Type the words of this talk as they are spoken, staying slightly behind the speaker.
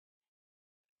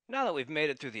Now that we've made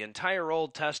it through the entire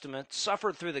Old Testament,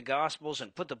 suffered through the Gospels,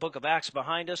 and put the book of Acts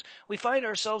behind us, we find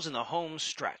ourselves in the home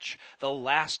stretch, the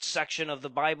last section of the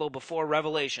Bible before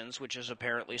Revelations, which is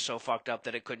apparently so fucked up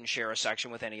that it couldn't share a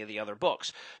section with any of the other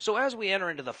books. So as we enter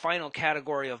into the final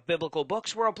category of biblical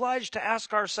books, we're obliged to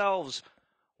ask ourselves,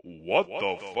 what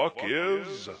the fuck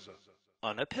is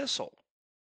an epistle?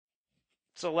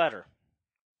 It's a letter.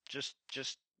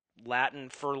 Just Latin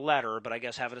for letter, but I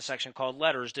guess having a section called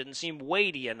letters didn't seem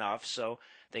weighty enough, so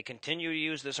they continue to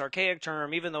use this archaic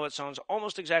term even though it sounds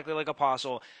almost exactly like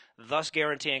apostle, thus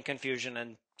guaranteeing confusion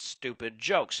and stupid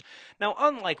jokes. Now,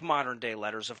 unlike modern-day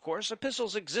letters, of course,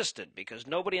 epistles existed because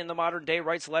nobody in the modern day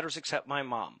writes letters except my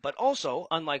mom. But also,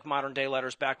 unlike modern-day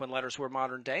letters back when letters were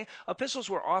modern-day,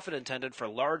 epistles were often intended for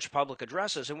large public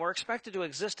addresses and were expected to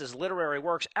exist as literary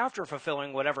works after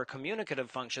fulfilling whatever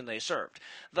communicative function they served.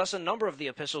 Thus, a number of the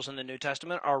epistles in the New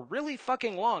Testament are really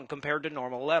fucking long compared to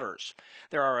normal letters.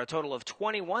 There are a total of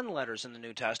 21 letters in the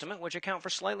New Testament, which account for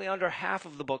slightly under half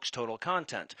of the book's total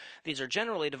content. These are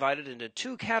generally divided into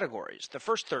two categories. The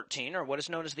first 13 are what is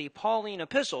known as the Pauline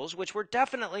epistles, which were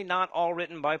definitely not all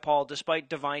written by Paul despite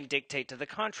divine dictate to the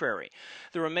contrary.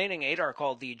 The remaining 8 are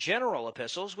called the general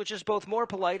epistles, which is both more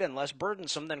polite and less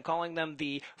burdensome than calling them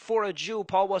the for a Jew.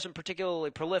 Paul wasn't particularly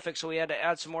prolific, so we had to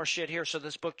add some more shit here so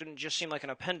this book didn't just seem like an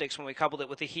appendix when we coupled it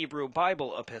with the Hebrew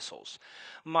Bible epistles.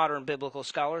 Modern biblical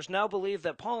scholars now believe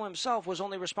that Paul himself was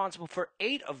only responsible for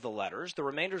 8 of the letters. The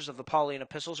remainders of the Pauline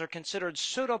epistles are considered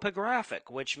pseudepigraphic,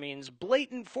 which means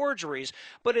blatant forgeries,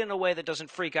 but in a way that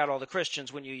doesn't freak out all the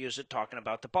Christians when you use it talking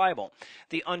about the Bible.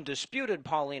 The undisputed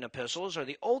Pauline epistles are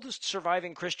the oldest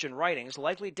surviving Christian writings,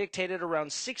 likely dictated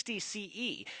around 60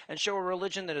 CE, and show a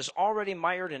religion that is already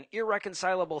mired in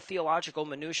irreconcilable theological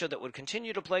minutiae that would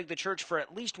continue to plague the church for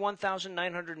at least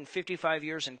 1,955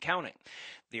 years and counting.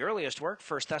 The earliest work,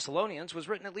 1 Thessalonians, was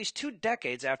written at least 2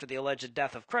 decades after the alleged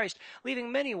death of Christ,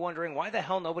 leaving many wondering why the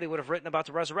hell nobody would have written about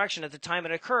the resurrection at the time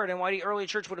it occurred, and why the early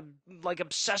church would have,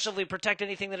 obsessively protect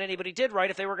anything that anybody did write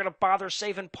if they were going to bother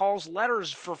saving Paul's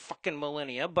letters for fucking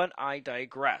millennia, but I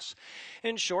digress.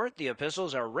 In short, the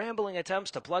epistles are rambling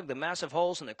attempts to plug the massive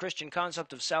holes in the Christian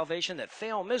concept of salvation that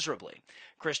fail miserably.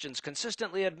 Christians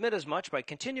consistently admit as much by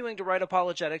continuing to write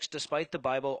apologetics despite the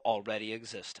Bible already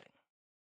existing.